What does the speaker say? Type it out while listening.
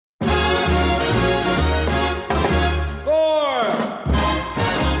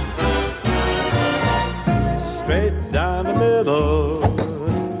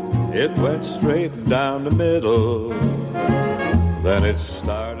It went straight down the middle. Then it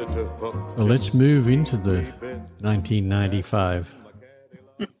started to hook. Well, let's move into the 1995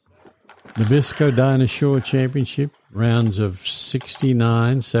 Nabisco Dinah Shore Championship, rounds of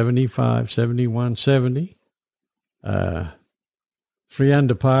 69, 75, 71, 70. 3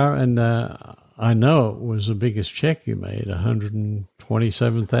 under par, and I know it was the biggest check you made,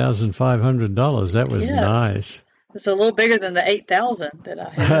 $127,500. That was nice. It's a little bigger than the 8,000 that I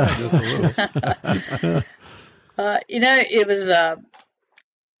had. Just a little.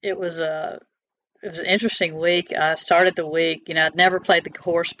 It was an interesting week. I started the week. I'd never played the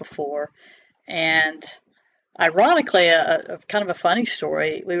course before, and ironically, a kind of a funny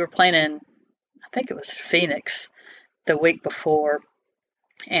story. We were playing in, I think it was Phoenix, the week before,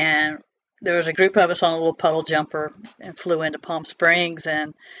 and there was a group of us on a little puddle jumper and flew into Palm Springs,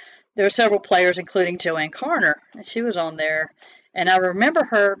 and there were several players, including Joanne Carner, and she was on there. And I remember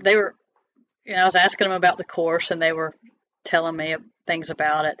her. They were, I was asking them about the course, and they were telling me things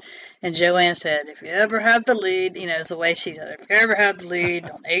about it. And Joanne said, "If you ever have the lead, is the way she said it. If you ever have the lead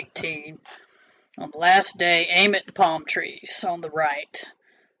on 18, on the last day, aim at the palm trees on the right."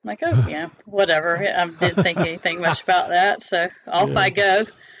 I'm like, oh, yeah, whatever. I didn't think anything much about that, so off I go.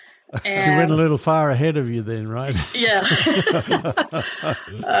 And, he went a little far ahead of you then, right? Yeah. But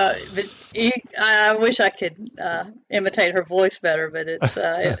I wish I could imitate her voice better, but it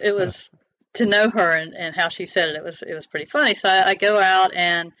was, to know her and how she said it was pretty funny. So I go out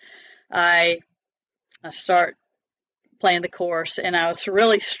and I start playing the course, and I was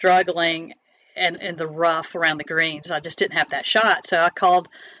really struggling in the rough around the greens. I just didn't have that shot. So I called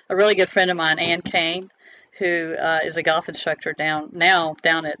a really good friend of mine, Ann Kane, who is a golf instructor down at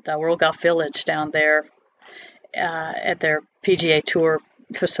the World Golf Village down there at their PGA Tour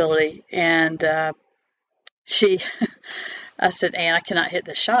facility. And I said, Ann, I cannot hit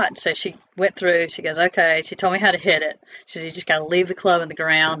this shot. So she went through. She goes, okay. She told me how to hit it. She said, you just got to leave the club in the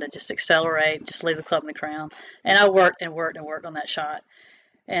ground and just accelerate. Just leave the club in the ground. And I worked and worked and worked on that shot.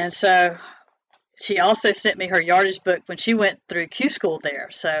 And so she also sent me her yardage book when she went through Q school there.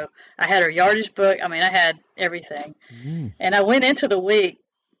 So I had her yardage book. I mean, I had everything. And I went into the week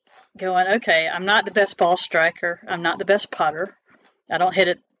going, okay, I'm not the best ball striker. I'm not the best putter. I don't hit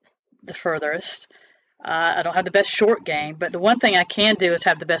it the furthest. I don't have the best short game. But the one thing I can do is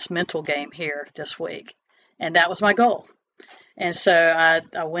have the best mental game here this week. And that was my goal. And so I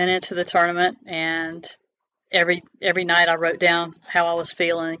went into the tournament, and every night I wrote down how I was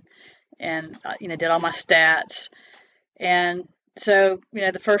feeling, and did all my stats. And so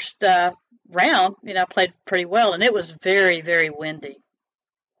the first round, I played pretty well, and it was very, very windy,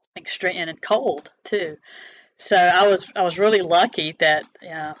 extreme, and cold too. So I was really lucky that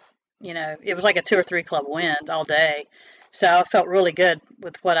it was like a 2 or 3 club wind all day. So I felt really good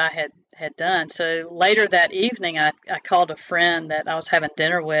with what I had done. So later that evening, I called a friend that I was having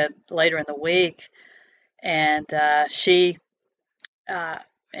dinner with later in the week, and she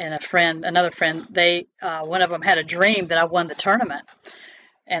and another friend, they one of them had a dream that I won the tournament,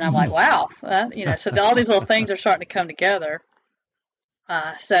 and I'm like, wow, so all these little things are starting to come together.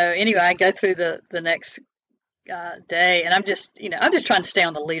 So anyway, I go through the next day, and I'm just trying to stay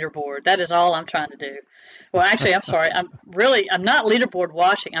on the leaderboard. That is all I'm trying to do. Well, actually, I'm sorry, I'm not leaderboard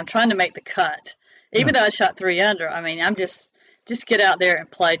watching. I'm trying to make the cut, even though I shot 3 under. I mean, I'm just get out there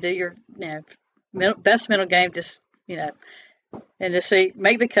and play. Do your best mental game. Just and just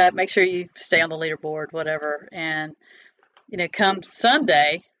make the cut, make sure you stay on the leaderboard, whatever. And, come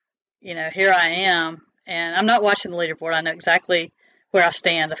Sunday, here I am, and I'm not watching the leaderboard. I know exactly where I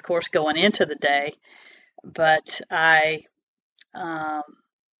stand, of course, going into the day. But I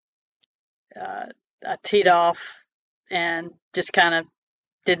teed off and just kind of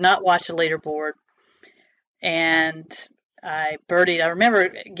did not watch the leaderboard. And I birdied. I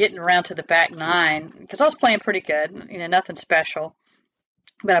remember getting around to the back 9 because I was playing pretty good, nothing special.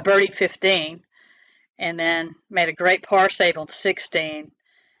 But I birdied 15 and then made a great par save on 16.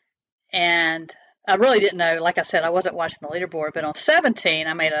 And I really didn't know. Like I said, I wasn't watching the leaderboard. But on 17,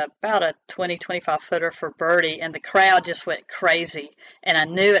 I made about a 20, 25 footer for birdie, and the crowd just went crazy. And I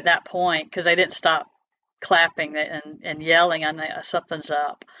knew at that point, because they didn't stop clapping and yelling, I knew something's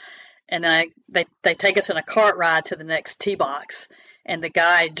up. And then they take us in a cart ride to the next tee box. And the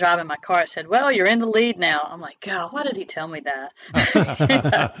guy driving my car said, well, you're in the lead now. I'm like, God, why did he tell me that?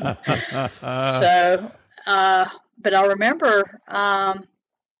 But I remember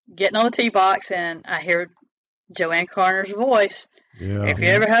getting on the tee box, and I hear Joanne Carner's voice. Yeah, if you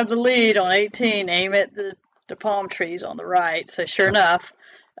ever have the lead on 18, aim at the palm trees on the right. So sure enough,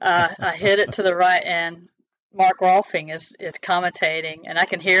 I hit it to the right, and Mark Rolfing is commentating, and I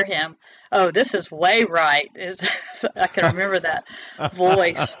can hear him. Oh, this is way right. I can remember that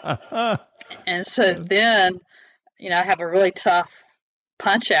voice. And so then, I have a really tough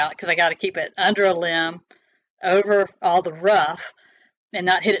punch out because I got to keep it under a limb, over all the rough, and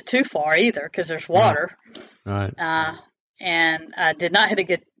not hit it too far either because there's water. Right. And I did not hit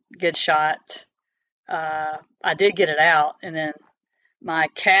a good shot. I did get it out, and then my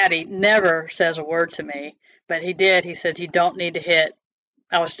caddy never says a word to me, but he did. He says, you don't need to hit.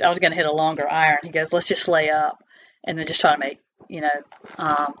 I was going to hit a longer iron. He goes, let's just lay up and then just try to make,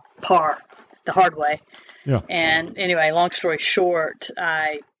 par the hard way. Yeah. And anyway, long story short,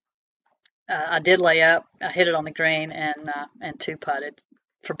 I did lay up. I hit it on the green and two putted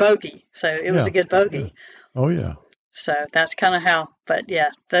for bogey. So it was a good bogey. Yeah. Oh yeah. So that's kind of how. But yeah,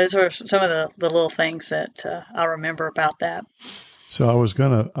 those are some of the little things that I remember about that. So I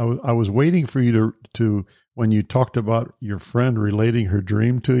was waiting for you to when you talked about your friend relating her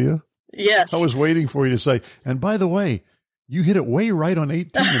dream to you. Yes. I was waiting for you to say, and by the way, you hit it way right on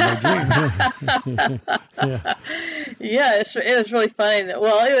 18 in my dream. Yeah, it was really funny.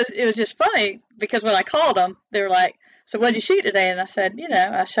 Well, it was just funny because when I called them, they were like, "So what'd you shoot today?" And I said,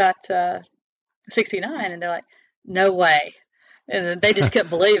 I shot 69, and they're like, "No way." And they just couldn't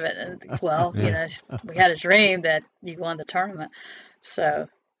believe it. And well, we had a dream that you won the tournament. So,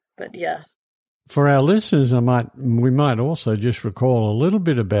 but yeah. For our listeners, we might also just recall a little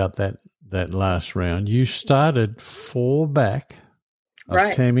bit about that last round. You started 4 back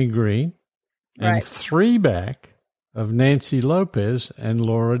of Tammy Green and 3 back of Nanci Lopez and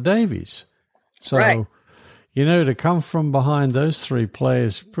Laura Davies. So, to come from behind those 3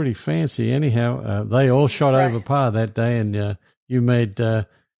 players, pretty fancy. Anyhow, they all shot over par that day, and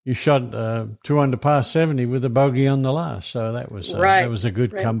you shot 2 under par 70 with a bogey on the last. So that was a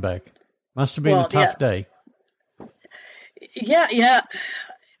good comeback. Must have been a tough day. Yeah.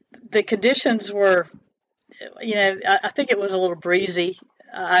 The conditions were, I think it was a little breezy.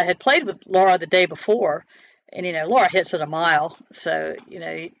 I had played with Laura the day before, and, Laura hits it a mile. So,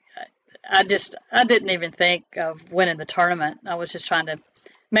 I didn't even think of winning the tournament. I was just trying to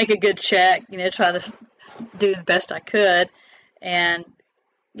make a good check, try to do the best I could. And,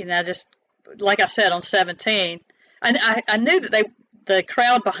 just, like I said, on 17, I knew that the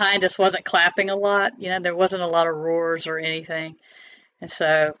crowd behind us wasn't clapping a lot. There wasn't a lot of roars or anything. And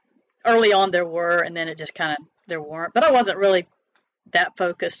so early on there were, and then it just kind of, there weren't. But I wasn't really that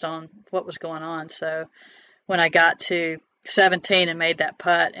focused on what was going on. So when I got to 17 and made that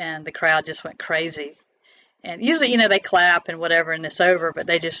putt, and the crowd just went crazy. And usually, they clap and whatever, and it's over, but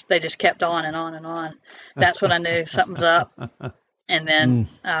they just kept on and on and on. That's when I knew something's up. And then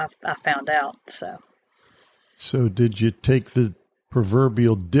I found out. So did you take the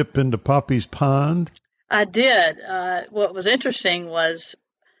proverbial dip into Poppy's pond? I did. What was interesting was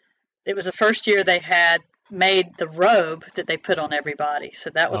it was the first year they had made the robe that they put on everybody. So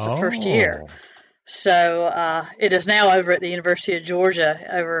that was the first year. So it is now over at the University of Georgia.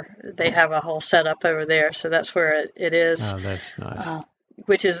 They have a whole setup over there. So that's where it is. Oh, that's nice.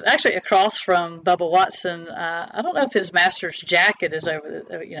 Which is actually across from Bubba Watson. I don't know if his master's jacket is over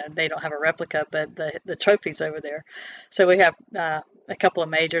there. They don't have a replica, but the trophy's over there. So we have a couple of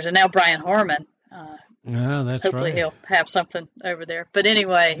majors. And now Brian Harmon. That's hopefully right. he'll have something over there. But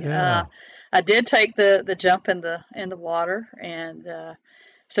anyway, I did take the jump in the water, and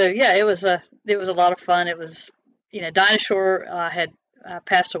so it was a lot of fun. It was Dinah Shore had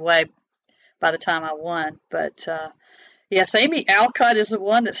passed away by the time I won, but yes, Amy Alcott is the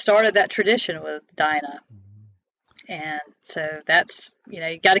one that started that tradition with Dinah, and so that's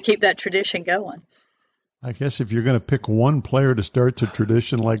you got to keep that tradition going. I guess if you're going to pick one player to start the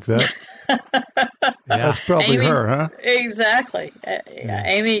tradition like that, that's probably Amy, her, huh? Exactly.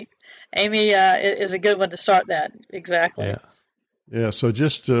 Amy is a good one to start that. Exactly. Yeah. So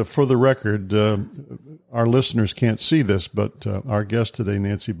just for the record, our listeners can't see this, but our guest today,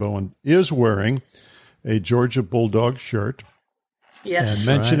 Nanci Bowen, is wearing a Georgia Bulldog shirt. Yes. And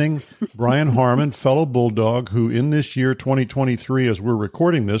mentioning Brian Harmon, fellow Bulldog, who in this year, 2023, as we're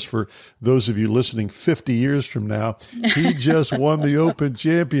recording this, for those of you listening 50 years from now, he just won the Open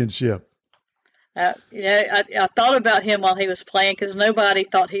Championship. I thought about him while he was playing because nobody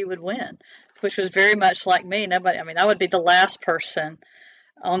thought he would win, which was very much like me. I would be the last person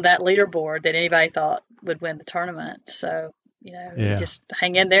on that leaderboard that anybody thought would win the tournament. So, just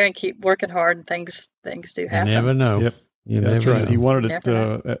hang in there and keep working hard, and things do happen. You never know. Yep. That's right. He won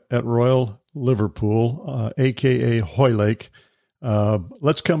it at Royal Liverpool, a.k.a. Hoylake.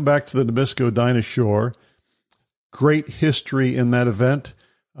 Let's come back to the Nabisco Dinah Shore. Great history in that event.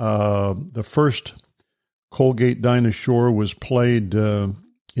 The first Colgate Dinah Shore was played in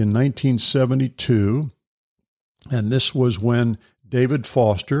 1972, and this was when David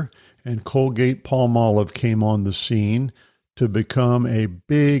Foster and Colgate Palmolive came on the scene to become a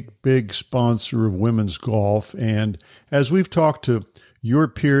big, big sponsor of women's golf. And as we've talked to your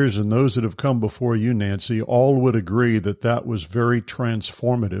peers and those that have come before you, Nanci, all would agree that that was very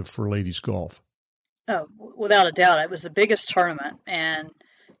transformative for ladies golf. Oh, without a doubt. It was the biggest tournament. And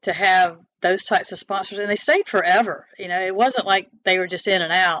to have those types of sponsors, and they stayed forever. It wasn't like they were just in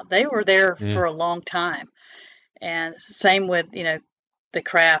and out. They were there for a long time. And same with, the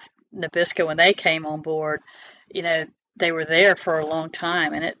Kraft Nabisco, when they came on board, they were there for a long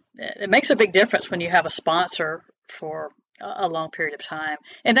time. And it makes a big difference when you have a sponsor for a long period of time.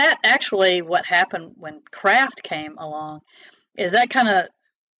 And that actually what happened when Kraft came along is that kind of,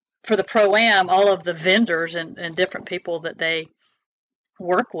 for the Pro-Am, all of the vendors and different people that they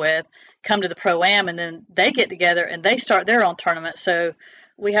work with come to the Pro-Am, and then they get together and they start their own tournament. So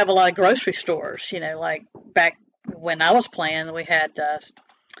we have a lot of grocery stores, like back when I was playing, we had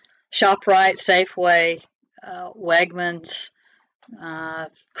ShopRite, Safeway, Wegmans,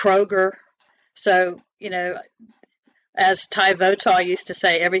 Kroger. So, as Ty Votaw used to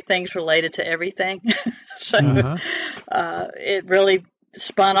say, everything's related to everything. So it really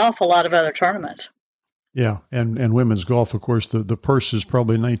spun off a lot of other tournaments. Yeah, and women's golf, of course, the purses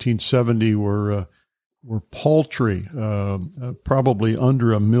probably in 1970 were paltry, probably under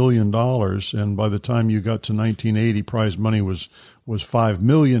 $1 million, and by the time you got to 1980, prize money was $5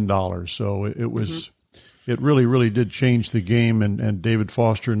 million. So it was, it really, really did change the game, and David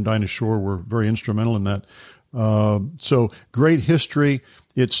Foster and Dinah Shore were very instrumental in that. So great history.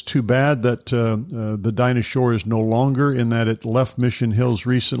 It's too bad that the Dinah Shore is no longer, in that it left Mission Hills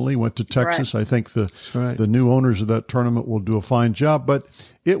recently, went to Texas. Right. I think the new owners of that tournament will do a fine job. But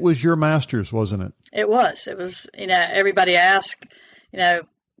it was your Masters, wasn't it? It was. It was. Everybody asked,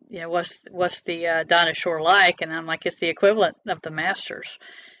 what's the Dinah Shore like, and I'm like, it's the equivalent of the Masters.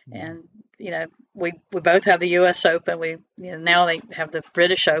 And we both have the U.S. Open. We now they have the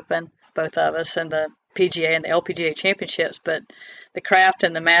British Open, both of us, and the PGA and the LPGA championships, but the Kraft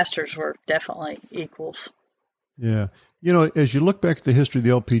and the Masters were definitely equals. Yeah. As you look back at the history of the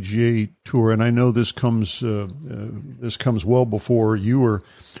LPGA Tour, and I know this comes well before you were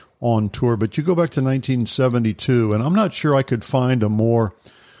on tour, but you go back to 1972, and I'm not sure I could find a more,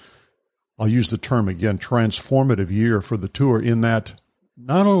 I'll use the term again, transformative year for the tour, in that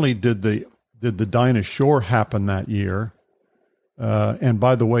not only did the Dinah Shore happen that year, and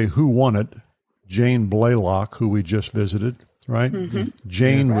by the way, who won it? Jane Blaylock, who we just visited, right? Mm-hmm.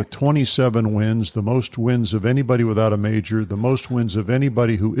 Jane with 27 wins, the most wins of anybody without a major, the most wins of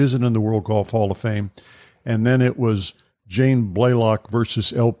anybody who isn't in the World Golf Hall of Fame. And then it was Jane Blaylock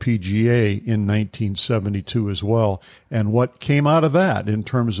versus LPGA in 1972 as well. And what came out of that in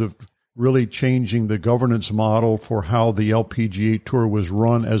terms of really changing the governance model for how the LPGA Tour was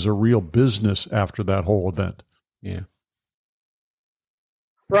run as a real business after that whole event. Yeah.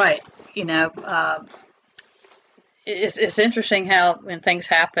 Right. It's interesting how when things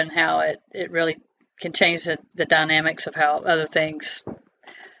happen, how it really can change the dynamics of how other things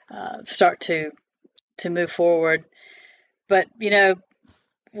start to move forward. But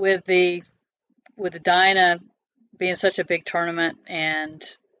with the Dinah being such a big tournament and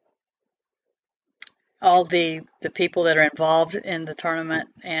all the people that are involved in the tournament,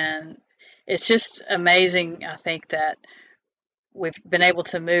 and it's just amazing. I think that we've been able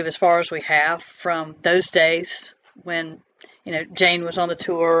to move as far as we have from those days when, Jane was on the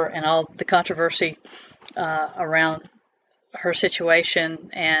tour and all the controversy around her situation,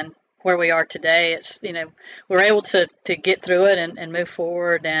 and where we are today. It's, we're able to get through it and move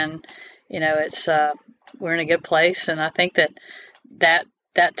forward, and, it's, we're in a good place. And I think that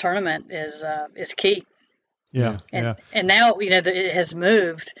tournament is key. Yeah. And now, it has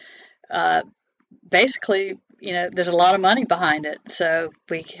moved, basically, there's a lot of money behind it, so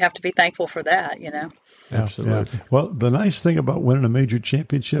we have to be thankful for that, Absolutely. Yeah. Well, the nice thing about winning a major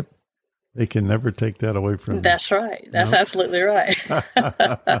championship, they can never take that away from you. That's right. That's absolutely right.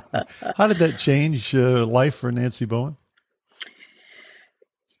 How did that change life for Nanci Bowen?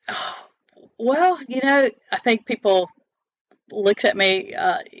 Well, I think people looked at me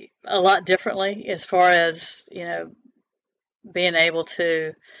a lot differently as far as, being able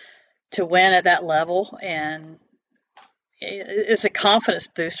to win at that level, and it's a confidence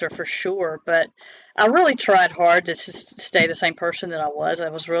booster for sure. But I really tried hard to just stay the same person that I was. I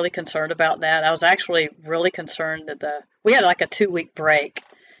was really concerned about that. I was actually really concerned that we had like a 2-week break,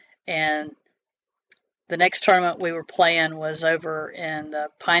 and the next tournament we were playing was over in the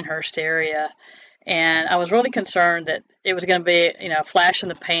Pinehurst area, And I was really concerned that it was going to be, a flash in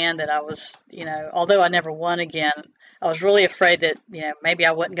the pan, that I was, although I never won again, I was really afraid that, maybe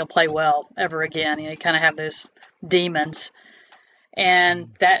I wasn't going to play well ever again. You kind of have those demons. And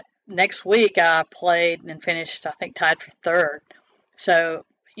that next week I played and finished, I think, tied for third. So,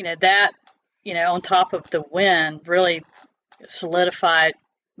 that, on top of the win, really solidified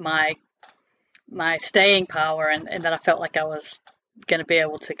my staying power, and that I felt like I was going to be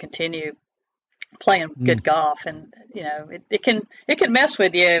able to continue playing good golf. And it can mess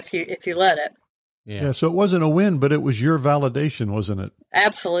with you if you let it. Yeah. So it wasn't a win, but it was your validation, wasn't it?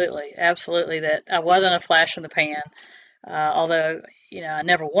 Absolutely, that I wasn't a flash in the pan. Although I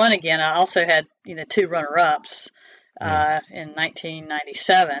never won again. I also had 2 runner-ups in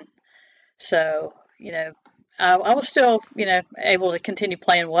 1997. So I was still able to continue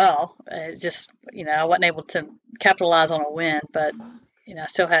playing well. Just I wasn't able to capitalize on a win, but I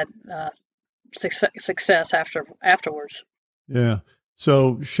still had success afterwards. Yeah.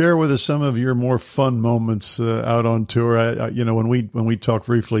 So share with us some of your more fun moments out on tour. When we talked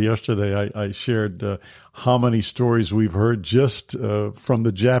briefly yesterday, I shared how many stories we've heard just from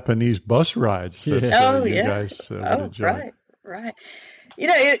the Japanese bus rides that you guys would enjoy. Right.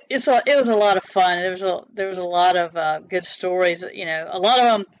 It was a lot of fun. There was a lot of good stories. A lot of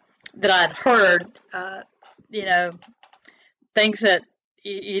them that I'd heard. Things that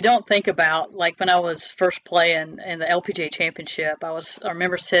you don't think about. Like when I was first playing in the LPGA Championship, I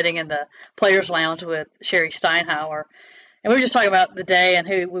remember sitting in the Players Lounge with Sherry Steinhauer, and we were just talking about the day and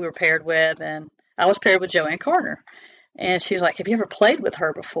who we were paired with. And I was paired with Joanne Carter. And she's like, "Have you ever played with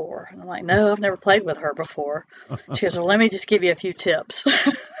her before?" And I'm like, "No, I've never played with her before." She goes, "Well, let me just give you a few tips."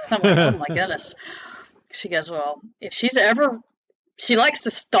 I'm like, "Oh my goodness." She goes, "Well, if she likes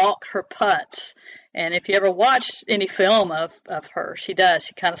to stalk her putts. And if you ever watch any film of her, she does.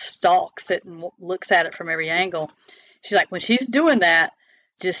 She kind of stalks it and looks at it from every angle." She's like, "When she's doing that,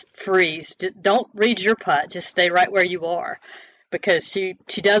 just freeze. Don't read your putt. Just stay right where you are." Because she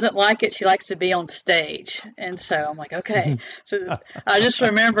doesn't like it. She likes to be on stage. And so I'm like, okay. So I just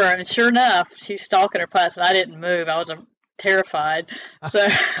remember, and sure enough, she's stalking her putts, and I didn't move. I was terrified. So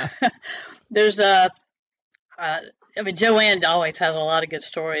there's Joanne always has a lot of good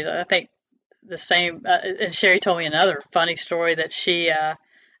stories. I think the same, and Sherry told me another funny story that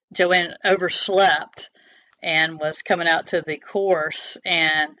Joanne overslept and was coming out to the course,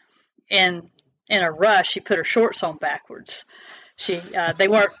 and in a rush, she put her shorts on backwards. They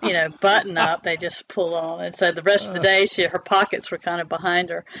weren't, button up. They just pull on. And so the rest of the day, her pockets were kind of behind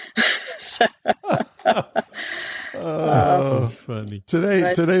her. So, that's funny.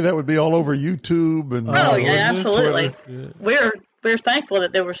 Today that would be all over YouTube and. Oh yeah, absolutely. Yeah. We're thankful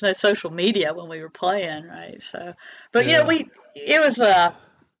that there was no social media when we were playing, right? So, but we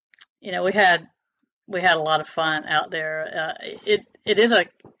had a lot of fun out there. It is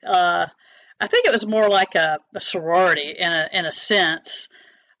I think it was more like a sorority in a sense.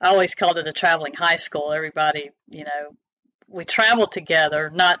 I always called it a traveling high school. Everybody, we traveled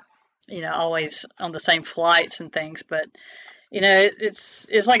together, not, always on the same flights and things, but,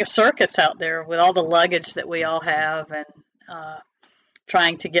 it's like a circus out there with all the luggage that we all have, and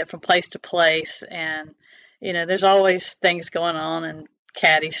trying to get from place to place. And, there's always things going on, and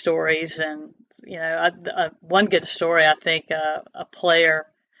caddy stories. And, one good story, I think, a player,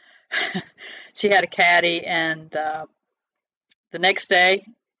 she had a caddy, and the next day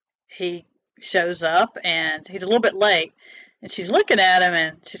he shows up, and he's a little bit late, and she's looking at him,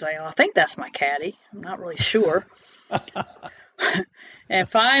 and she's like, "Oh, I think that's my caddy. I'm not really sure." And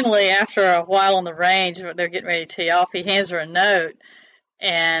finally, after a while on the range, they're getting ready to tee off, he hands her a note,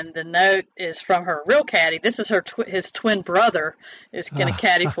 and the note is from her real caddy. This is his twin brother is going to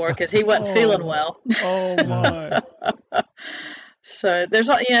caddy for her because he wasn't feeling well. Oh my. So there's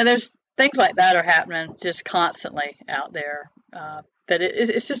things like that are happening just constantly out there. But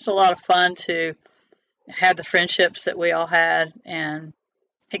it's just a lot of fun to have the friendships that we all had and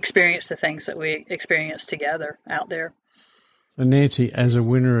experience the things that we experienced together out there. So Nanci, as a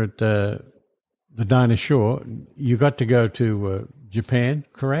winner at the Dinah Shore, you got to go to Japan,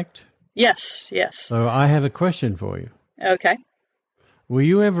 correct? Yes. So I have a question for you. Okay. Were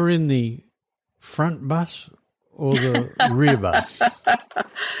you ever in the front bus or the rear bus?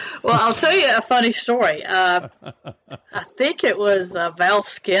 Well, I'll tell you a funny story. I think it was Val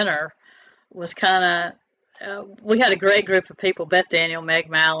Skinner was kind of, we had a great group of people, Beth Daniel, Meg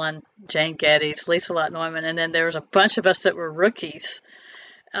Mallon, Jane Geddes, Lisa Lott Neumann, and then there was a bunch of us that were rookies.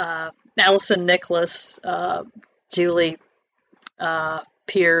 Allison Nicholas, Julie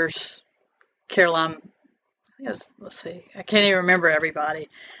Piers, Caroline let's see, I can't even remember everybody.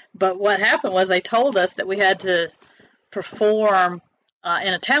 But what happened was they told us that we had to perform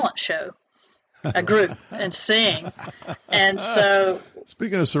in a talent show, a group, and sing. And so,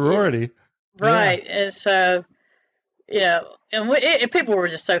 speaking of sorority, right? Yeah. And so, and people were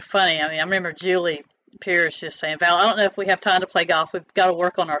just so funny. I mean, I remember Julie Pierce just saying, "Val, I don't know if we have time to play golf. We've got to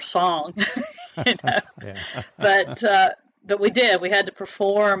work on our song." But we did. We had to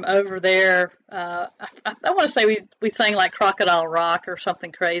perform over there. I want to say we sang like Crocodile Rock or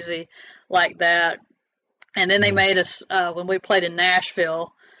something crazy like that. And then they made us, when we played in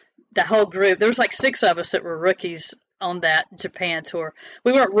Nashville, the whole group, there was like 6 of us that were rookies on that Japan tour.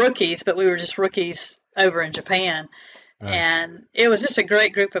 We weren't rookies, but we were just rookies over in Japan. Right. And it was just a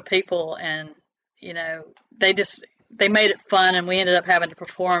great group of people. And, they made it fun. And we ended up having to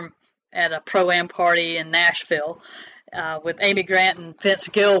perform at a Pro-Am party in Nashville. With Amy Grant and Vince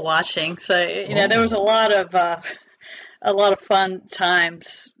Gill watching, so there was a lot of fun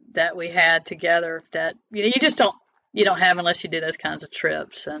times that we had together that you just don't have unless you do those kinds of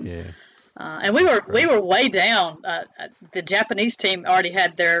trips. And and we were way down. The Japanese team already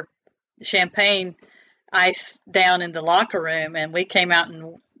had their champagne ice down in the locker room, and we came out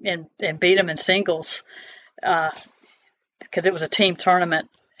and beat them in singles because it was a team tournament,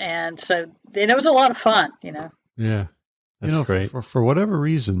 and so it was a lot of fun. Yeah. That's great. For whatever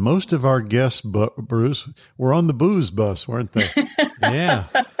reason, most of our guests, Bruce, were on the booze bus, weren't they? Yeah.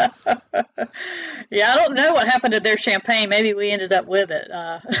 Yeah, I don't know what happened to their champagne. Maybe we ended up with it.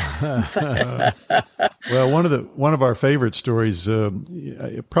 Well, one of our favorite stories,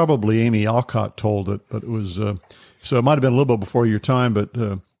 probably Amy Alcott told it, but it was so it might have been a little bit before your time, but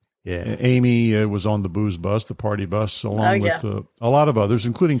Amy was on the booze bus, the party bus, along with a lot of others,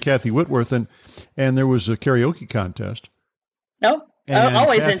 including Kathy Whitworth, and there was a karaoke contest. No,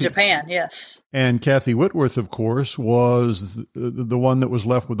 always in Japan, yes. And Kathy Whitworth, of course, was the one that was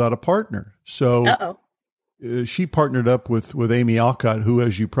left without a partner. So she partnered up with Amy Alcott, who,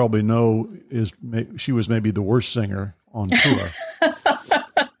 as you probably know, she was maybe the worst singer on tour.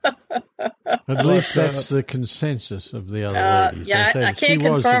 At least that's the consensus of the other ladies. Yeah, I can't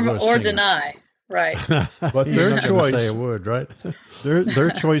confirm or deny. Right. But their choice, say a word, right?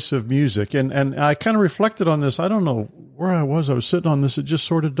 their choice of music. And I kind of reflected on this. I don't know where I was sitting on this. It just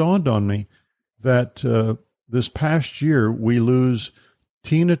sort of dawned on me that this past year we lose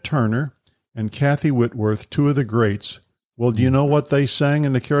Tina Turner and Kathy Whitworth, 2 of the greats. Well, do you know what they sang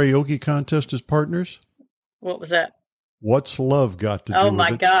in the karaoke contest as partners? What was that? What's Love Got to Do with It? Oh,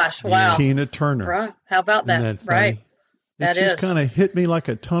 my gosh. Wow. Tina Turner. Right. How about that? Right. It just kind of hit me like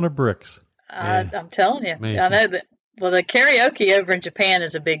a ton of bricks. I'm telling you. Amazing. I know that. Well, the karaoke over in Japan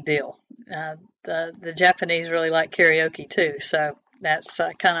is a big deal. The Japanese really like karaoke too, so that's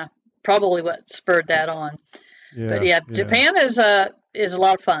kind of probably what spurred that on. But Japan is a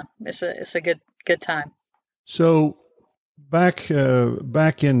lot of fun. It's a good time. So back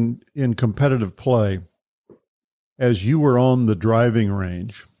in competitive play, as you were on the driving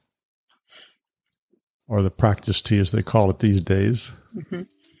range, or the practice tee as they call it these days. Mm-hmm.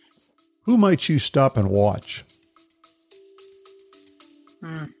 Who might you stop and watch?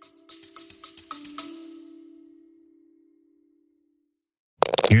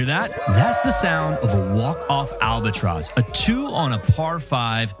 Hear that? That's the sound of a walk-off albatross, a 2 on a par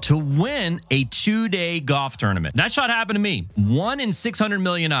 5 to win a 2-day golf tournament. That shot happened to me. 1 in 600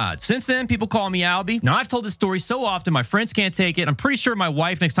 million odds. Since then, people call me Albie. Now, I've told this story so often, my friends can't take it. I'm pretty sure my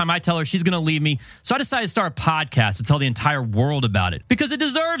wife, next time I tell her, she's going to leave me. So I decided to start a podcast to tell the entire world about it because it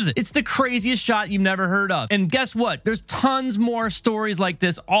deserves it. It's the craziest shot you've never heard of. And guess what? There's tons more stories like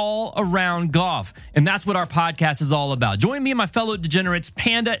this all around golf. And that's what our podcast is all about. Join me and my fellow degenerates,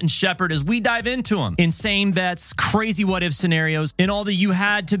 Panda and Shepard, as we dive into them. Insane bets, crazy what-if scenarios, and all the you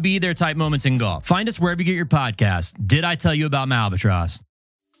had to be there type moments in golf. Find us wherever you get your podcast. Did I tell you about my albatross?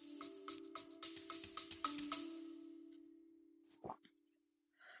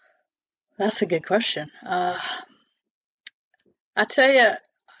 That's a good question. I tell you,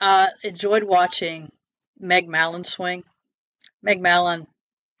 I enjoyed watching Meg Mallon swing. Meg Mallon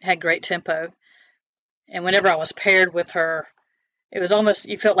had great tempo. And whenever I was paired with her, it was almost,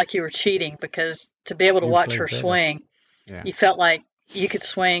 you felt like you were cheating because to be able to watch her swing, you felt like you could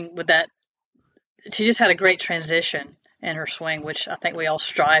swing with that. She just had a great transition in her swing, which I think we all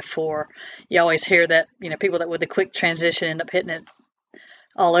strive for. You always hear that, people that with a quick transition end up hitting it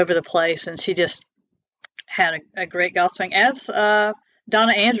all over the place. And she just had a great golf swing, as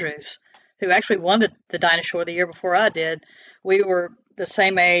Donna Andrews, who actually won the Dinah Shore the year before I did. We were the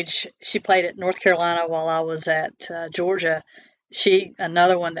same age. She played at North Carolina while I was at Georgia.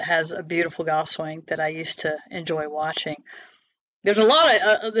 another one that has a beautiful golf swing that I used to enjoy watching. There's a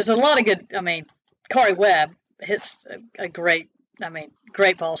lot of good. I mean, Corey Webb hits a great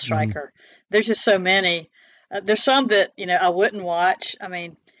ball striker. There's just so many. There's some that I wouldn't watch. I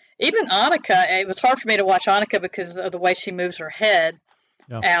mean, even Annika. It was hard for me to watch Annika because of the way she moves her head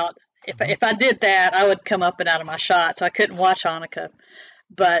out. If I did that, I would come up and out of my shot, so I couldn't watch Annika.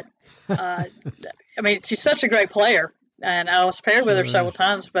 But I mean, she's such a great player, and I was paired with her several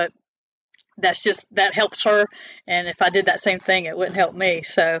times. But that helps her, and if I did that same thing, it wouldn't help me.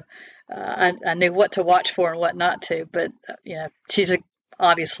 So I knew what to watch for and what not to. But she's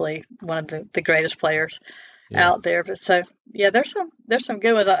obviously one of the greatest players out there. But there's some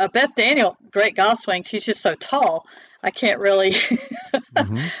good ones. Beth Daniel, great golf swing. She's just so tall. I can't really,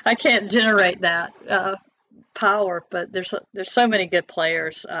 I can't generate that power. But there's so many good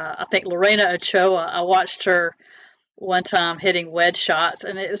players. I think Lorena Ochoa. I watched her one time hitting wedge shots,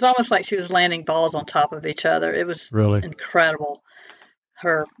 and it was almost like she was landing balls on top of each other. It was really incredible.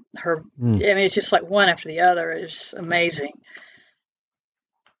 I mean, it's just like one after the other. It's amazing.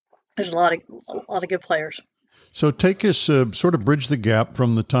 There's a lot of good players. So take us, sort of bridge the gap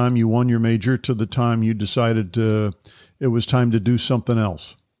from the time you won your major to the time you decided it was time to do something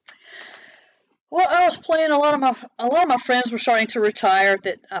else. Well, I was playing. A lot of my friends were starting to retire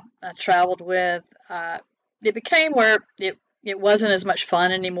that I traveled with. It became where it wasn't as much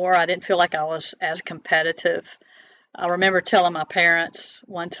fun anymore. I didn't feel like I was as competitive. I remember telling my parents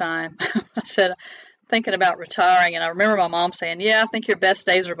one time, I said, thinking about retiring, and I remember my mom saying, "Yeah, I think your best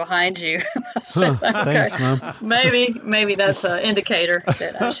days are behind you." I said, okay, thanks, Mom. Maybe that's an indicator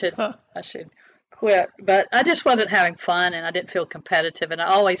that I should quit. But I just wasn't having fun, and I didn't feel competitive. And I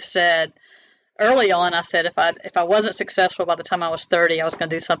always said, early on, I said if I wasn't successful by the time I was 30, I was going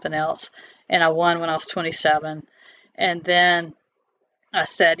to do something else. And I won when I was 27. And then I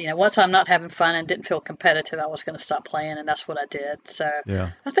said, once I'm not having fun and didn't feel competitive, I was going to stop playing, and that's what I did. So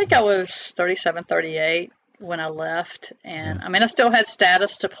I think I was 37, 38 when I left. And I mean, I still had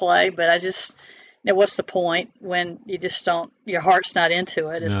status to play, but I just, what's the point when you just don't, your heart's not into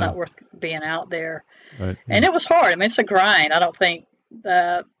it. It's not worth being out there. Right. And it was hard. I mean, it's a grind. I don't think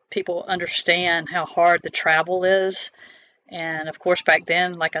people understand how hard the travel is. And of course, back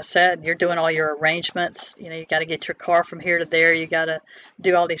then, like I said, you're doing all your arrangements. You got to get your car from here to there. You got to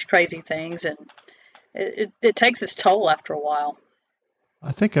do all these crazy things, and it takes its toll after a while.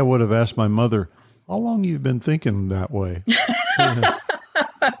 I think I would have asked my mother, "How long you've been thinking that way?"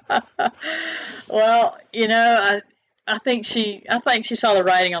 Well, I think she saw the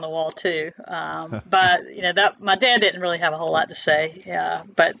writing on the wall too. But that my dad didn't really have a whole lot to say. Yeah,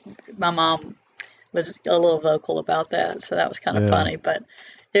 but my mom was a little vocal about that, so that was kind of funny. But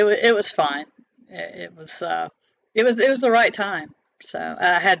it was fine. It was the right time. So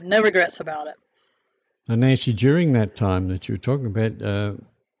I had no regrets about it. And Nanci, during that time that you were talking about,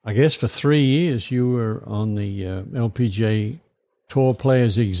 I guess for 3 years you were on the LPGA Tour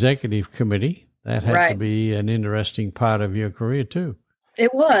Players Executive Committee. That had to be an interesting part of your career too.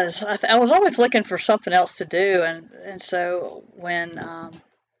 It was. I was always looking for something else to do, and so when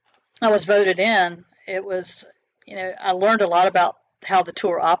I was voted in, it was, I learned a lot about how the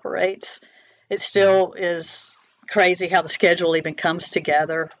tour operates. It still is crazy how the schedule even comes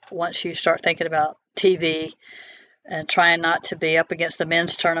together once you start thinking about TV and trying not to be up against the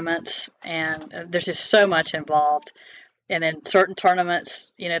men's tournaments. And there's just so much involved. And then certain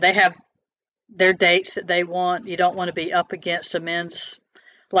tournaments, they have their dates that they want. You don't want to be up against a men's,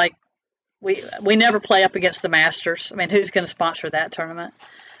 like we never play up against the Masters. I mean, who's going to sponsor that tournament?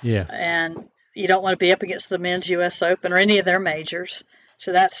 Yeah. And you don't want to be up against the men's U.S. Open or any of their majors.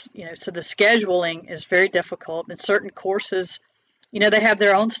 So that's, so the scheduling is very difficult. And certain courses, they have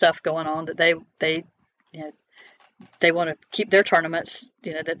their own stuff going on that they want to keep their tournaments,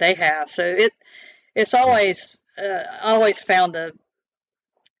 that they have. So it's always, always found the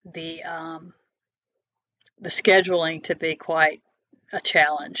scheduling to be quite a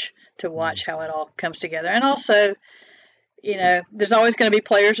challenge to watch how it all comes together. And also, there's always going to be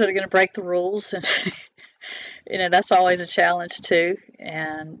players that are going to break the rules, and that's always a challenge too.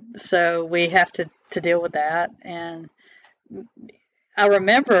 And so we have to deal with that. And I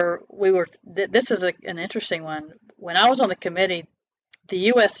remember this is an interesting one. When I was on the committee, the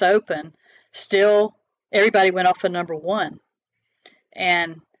U.S. Open, still everybody went off of number one.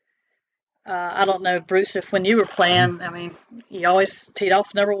 And I don't know, Bruce, if when you were playing, I mean, you always teed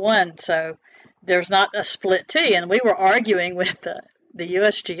off number one. So there's not a split tee. And we were arguing with the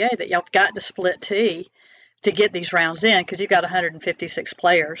USGA that y'all got to split tee to get these rounds in, because you've got 156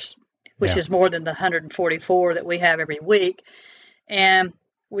 players, which is more than the 144 that we have every week. and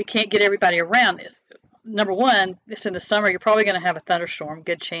we can't get everybody around. Number one, it's in the summer. You're probably going to have a thunderstorm,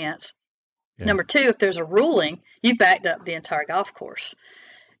 good chance. Yeah. Number two, if there's a ruling, you backed up the entire golf course.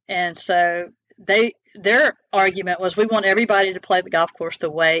 And so their argument was, we want everybody to play the golf course the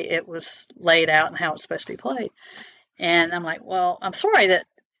way it was laid out and how it's supposed to be played. And I'm like, well, I'm sorry that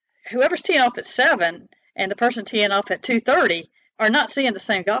whoever's teeing off at 7 and the person teeing off at 2:30 are not seeing the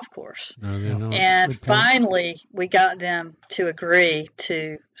same golf course. No, they're not. And finally, we got them to agree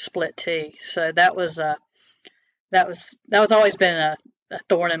to split tee. So that was always been a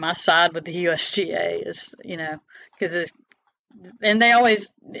thorn in my side with the USGA, is, you know, because and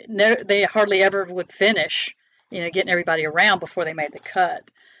they hardly ever would finish, you know, getting everybody around before they made the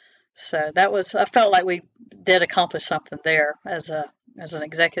cut. So I felt like we did accomplish something there as an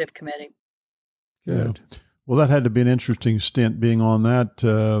executive committee. Good. Yeah. Well, that had to be an interesting stint being on that.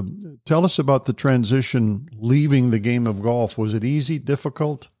 Tell us about the transition leaving the game of golf. Was it easy,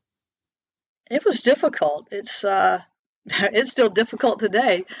 difficult? It was difficult. It's still difficult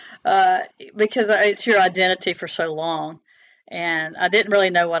today because it's your identity for so long. And I didn't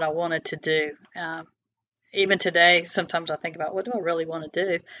really know what I wanted to do. Even today, sometimes I think about, what do I really want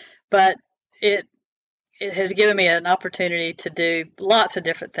to do? But it has given me an opportunity to do lots of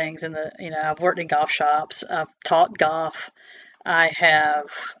different things. I've worked in golf shops. I've taught golf. I have,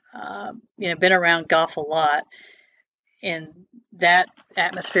 been around golf a lot in that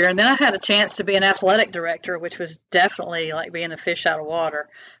atmosphere. And then I had a chance to be an athletic director, which was definitely like being a fish out of water.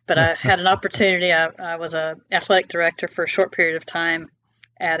 But I had an opportunity. I was an athletic director for a short period of time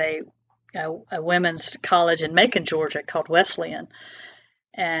at a women's college in Macon, Georgia, called Wesleyan.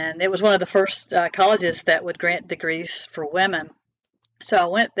 And it was one of the first colleges that would grant degrees for women. So I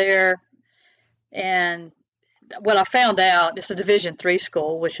went there, and what I found out, it's a Division III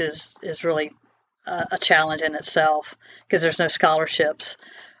school, which is really a challenge in itself because there's no scholarships.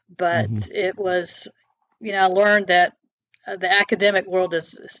 But it was, I learned that the academic world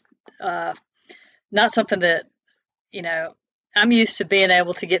is not something that, I'm used to being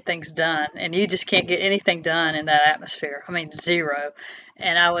able to get things done, and you just can't get anything done in that atmosphere. I mean, zero.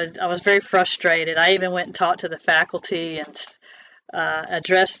 And I was very frustrated. I even went and talked to the faculty and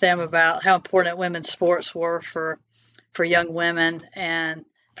addressed them about how important women's sports were for young women, and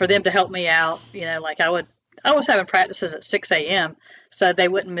for them to help me out. Like I was having practices at 6 a.m. so they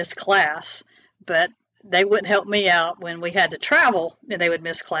wouldn't miss class, but they wouldn't help me out when we had to travel, and they would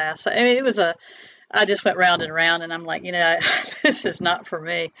miss class. I mean, I just went round and round, and I'm like, this is not for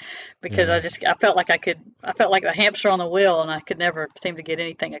me, because I felt like I felt like a hamster on the wheel, and I could never seem to get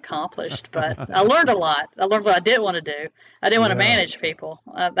anything accomplished. But I learned a lot. I learned what I did want to do. I didn't want to manage people.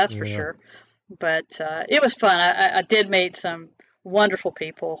 That's for sure. But it was fun. I did meet some wonderful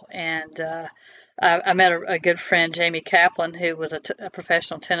people, and I met a good friend, Jamie Kaplan, who was a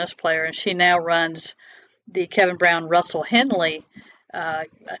professional tennis player, and she now runs the Kevin Brown Russell Henley a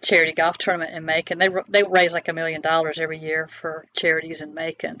charity golf tournament in Macon. They raise like $1 million every year for charities in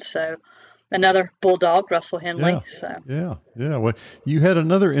Macon. So another bulldog, Russell Henley. Yeah. Well, you had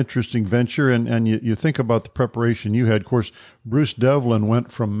another interesting venture, and you think about the preparation you had. Of course, Bruce Devlin went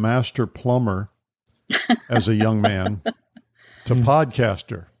from master plumber as a young man to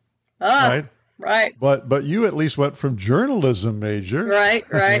podcaster, right? Right. But you at least went from journalism major. Right.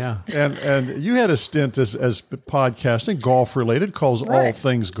 Yeah. And you had a stint as podcasting, golf related, calls All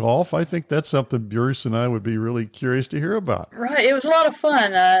Things Golf. I think that's something Bruce and I would be really curious to hear about. Right. It was a lot of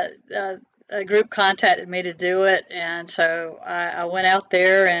fun. A group contacted me to do it, and so I went out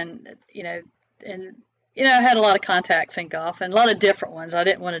there, and I had a lot of contacts in golf, and a lot of different ones. I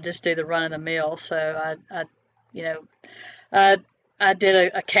didn't want to just do the run of the mill, so I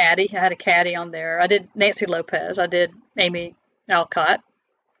did a caddy. I had a caddy on there. I did Nanci Lopez. I did Amy Alcott.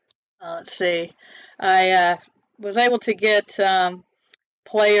 Let's see. I was able to get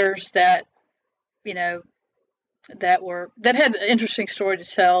players that had an interesting story to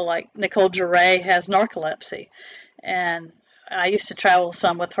tell. Like Nicole Duray has narcolepsy, and I used to travel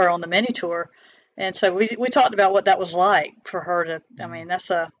some with her on the mini tour, and so we talked about what that was like for her to. I mean,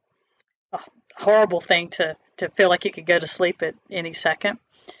 that's a horrible thing to feel like you could go to sleep at any second.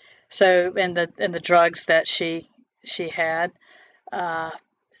 So, and the drugs that she had, I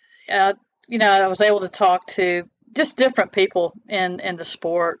was able to talk to just different people in the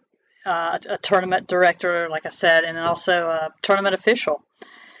sport, a tournament director, like I said, and also a tournament official,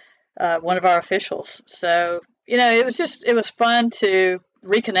 one of our officials. So, it was fun to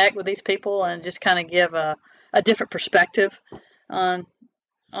reconnect with these people and just kind of give a different perspective on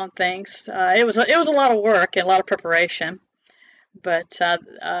things. It was a lot of work and a lot of preparation, but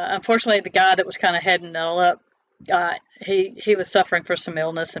unfortunately the guy that was kind of heading it all up he was suffering for some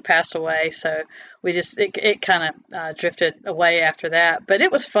illness and passed away. So we just it kind of drifted away after that. But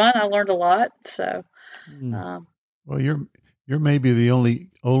it was fun. I learned a lot. So, well, you're maybe the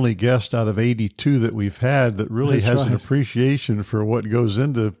only guest out of 82 that we've had that really has an appreciation for what goes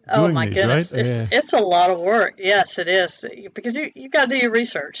into doing these, goodness. right? It's a lot of work. Yes, it is, because you got to do your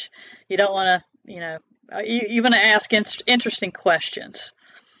research. You don't want to, you want to ask interesting questions.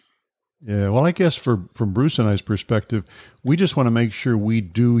 Yeah, well, I guess from Bruce and I's perspective, we just want to make sure we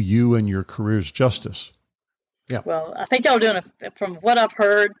do you and your careers justice. Yeah. Well, I think y'all are doing, from what I've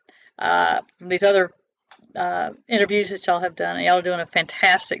heard from these other interviews that y'all have done, y'all are doing a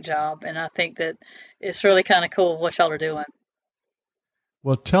fantastic job, and I think that it's really kind of cool what y'all are doing.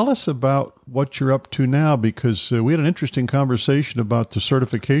 Well, tell us about what you're up to now, because we had an interesting conversation about the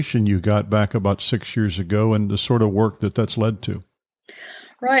certification you got back about 6 years ago and the sort of work that's led to.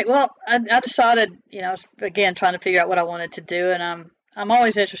 Right. Well, I decided, I was, again, trying to figure out what I wanted to do, and I'm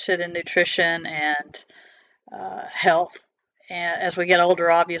always interested in nutrition and health. And as we get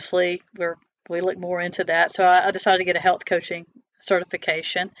older, obviously, we look more into that. So I decided to get a health coaching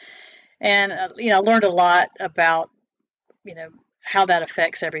certification, and I learned a lot about how that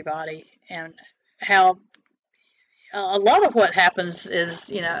affects everybody, and how a lot of what happens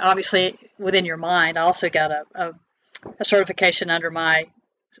is obviously within your mind. I also got a certification under my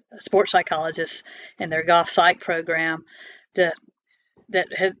sports psychologist in their golf psych program that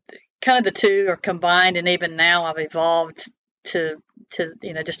has kind of, the two are combined, and even now I've evolved to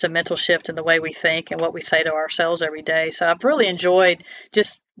just a mental shift in the way we think and what we say to ourselves every day. So I've really enjoyed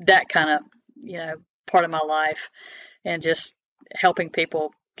just that kind of part of my life, and just helping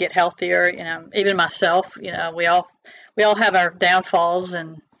people get healthier. Even myself, we all have our downfalls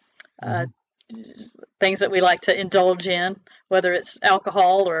and things that we like to indulge in, whether it's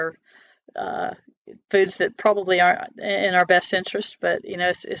alcohol or foods that probably aren't in our best interest. But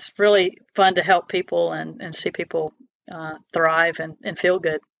it's really fun to help people and see people thrive and feel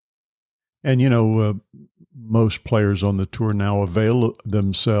good. And most players on the tour now avail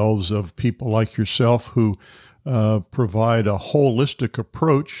themselves of people like yourself who provide a holistic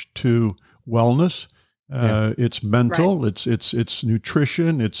approach to wellness. It's mental, right. It's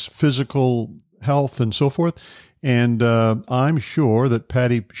nutrition, it's physical health, and so forth. And I'm sure that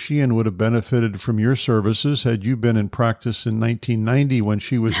Patty Sheehan would have benefited from your services had you been in practice in 1990 when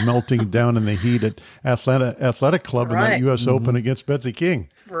she was melting down in the heat at Atlanta Athletic Club in that U.S. Open against Betsy King.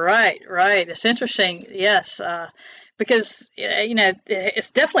 Right. It's interesting, yes, because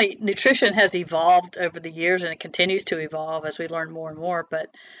it's definitely, nutrition has evolved over the years, and it continues to evolve as we learn more and more. But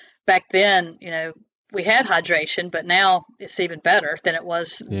back then, we had hydration, but now it's even better than it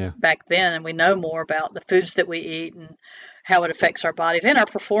was back then. And we know more about the foods that we eat and how it affects our bodies and our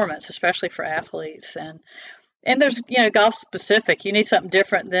performance, especially for athletes. And there's, golf specific, you need something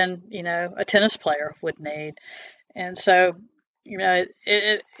different than, a tennis player would need. And so,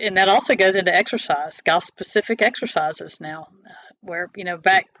 and that also goes into exercise, golf specific exercises now, where,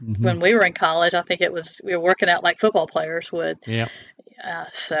 back when we were in college, I think we were working out like football players would. Yeah.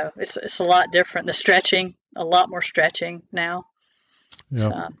 So it's a lot different. The stretching, a lot more stretching now. Yeah.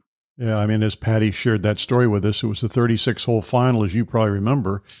 So, yeah. I mean, as Patty shared that story with us, it was the 36-hole final, as you probably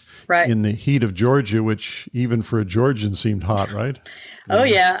remember, right, in the heat of Georgia, which even for a Georgian seemed hot, right? Oh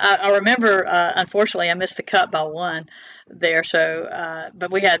yeah. I remember, unfortunately I missed the cut by one there. So,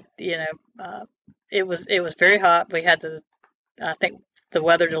 but we had, it was very hot. We had I think the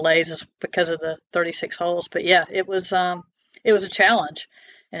weather delays is because of the 36 holes, but yeah, it was a challenge,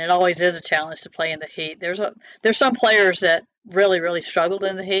 and it always is a challenge to play in the heat. There's some players that really struggled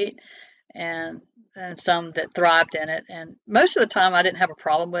in the heat, and some that thrived in it. And most of the time, I didn't have a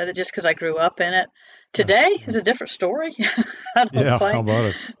problem with it, just because I grew up in it. Today is a different story. I don't play, how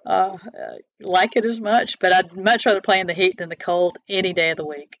about it? Like it as much, but I'd much rather play in the heat than the cold any day of the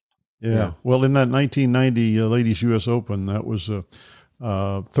week. Yeah. Well, in that 1990 Ladies U.S. Open, that was a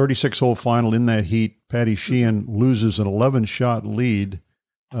 36-hole final in that heat. Patty Sheehan loses an 11-shot lead.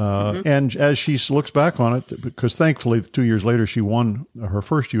 And as she looks back on it, because thankfully 2 years later she won her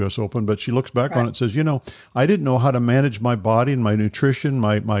first U.S. Open, but she looks back on it and says, I didn't know how to manage my body and my nutrition,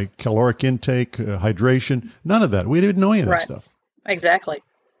 my caloric intake, hydration, none of that. We didn't know any of that stuff. Exactly.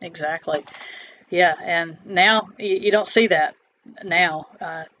 Yeah, and now you don't see that. Now,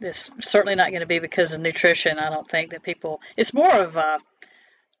 it's certainly not going to be because of nutrition. I don't think that it's more of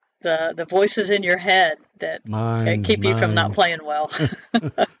the voices in your head that keep you from not playing well. So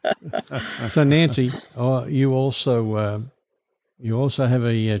Nanci, you also have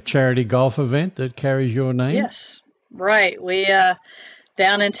a charity golf event that carries your name? Yes, right. We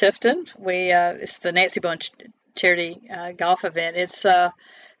down in Tifton, it's the Nanci Bowen charity golf event.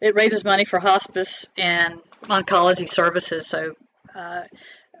 It raises money for hospice and oncology services. So a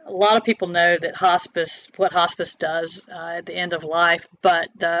lot of people know that what hospice does at the end of life, but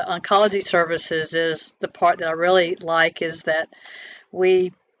the oncology services is the part that I really like, is that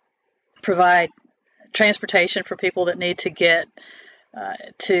we provide transportation for people that need to get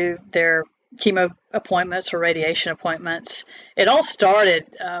to their chemo appointments or radiation appointments. It all started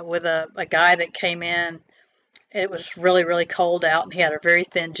with a guy that came in. It was really, really cold out, and he had a very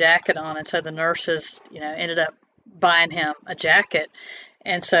thin jacket on, and so the nurses, ended up buying him a jacket.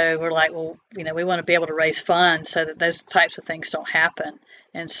 And so we're like, well, we want to be able to raise funds so that those types of things don't happen.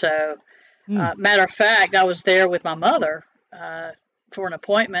 And so, matter of fact, I was there with my mother for an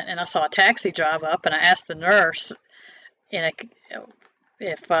appointment, and I saw a taxi drive up, and I asked the nurse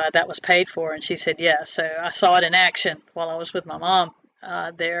if that was paid for, and she said yes. So I saw it in action while I was with my mom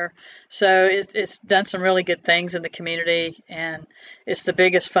there. So it's done some really good things in the community, and it's the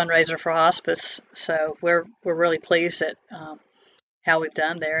biggest fundraiser for hospice. So we're really pleased at how we've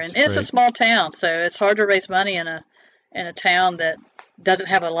done there. And it's a small town, so it's hard to raise money in a town that doesn't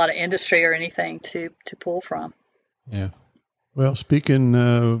have a lot of industry or anything to pull from. Yeah. Well, speaking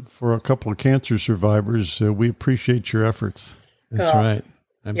for a couple of cancer survivors, we appreciate your efforts. That's right.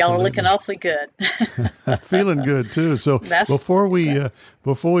 Absolutely. Y'all are looking awfully good. Feeling good too. So before we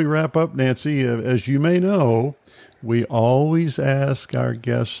wrap up, Nanci, as you may know, we always ask our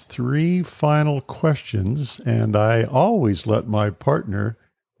guests 3 final questions, and I always let my partner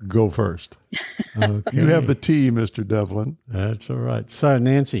go first. Okay. You have the tea, Mr. Devlin. That's all right. So,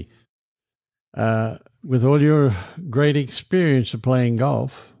 Nanci, with all your great experience of playing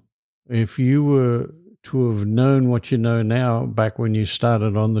golf, if you were to have known what you know now back when you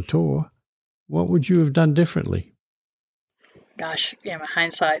started on the tour, what would you have done differently? Gosh,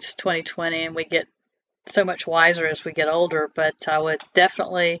 hindsight's 20/20, and we get so much wiser as we get older. But I would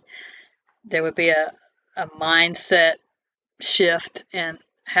definitely, there would be a mindset shift in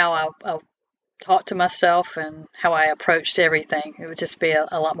how I talked to myself and how I approached everything. It would just be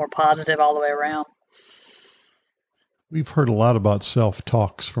a lot more positive all the way around. We've heard a lot about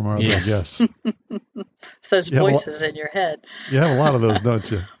self-talks from our other guests. It's those voices in your head. You have a lot of those, don't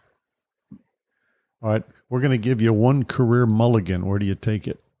you? All right. We're going to give you one career mulligan. Where do you take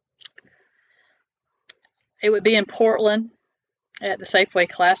it? It would be in Portland at the Safeway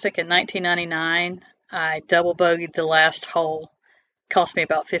Classic in 1999. I double bogeyed the last hole. Cost me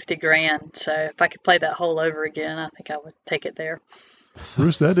about $50,000. So if I could play that hole over again, I think I would take it there.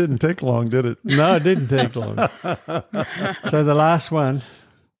 Bruce, that didn't take long, did it? No, it didn't take long. So the last one,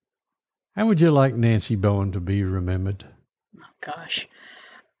 how would you like Nanci Bowen to be remembered? Oh, gosh.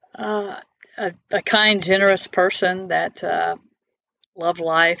 A kind, generous person that loved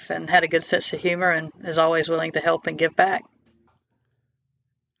life and had a good sense of humor and is always willing to help and give back.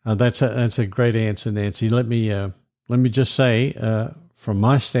 That's a great answer, Nanci. Let me just say, from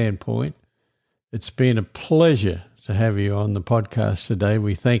my standpoint, it's been a pleasure to have you on the podcast today.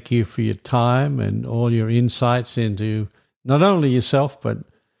 We thank you for your time and all your insights into not only yourself, but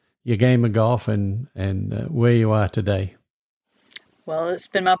your game of golf and where you are today. Well, it's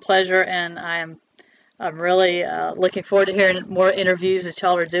been my pleasure, and I'm really looking forward to hearing more interviews that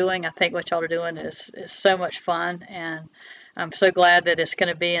y'all are doing. I think what y'all are doing is so much fun, and I'm so glad that it's going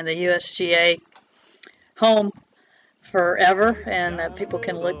to be in the USGA home forever, and that people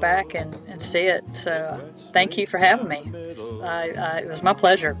can look back and see it. So thank you for having me. It was my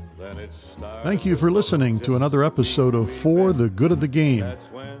pleasure. Thank you for listening to another episode of For the Good of the Game.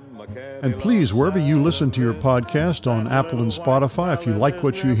 And please, wherever you listen to your podcast on Apple and Spotify, if you like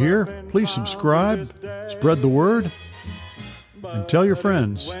what you hear, please subscribe, spread the word, and tell your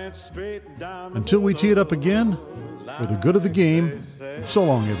friends. Until we tee it up again, for the good of the game, so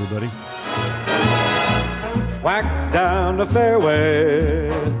long, everybody. Whack down the fairway,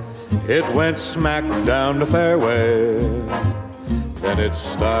 it went smack down the fairway. Then it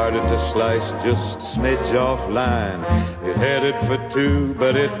started to slice just a smidge off line. It headed for 2,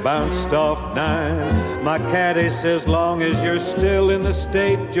 but it bounced off 9. My caddy says, long as you're still in the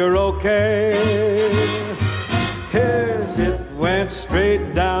state, you're okay. Yes, it went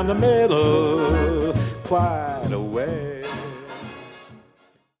straight down the middle, quite a way.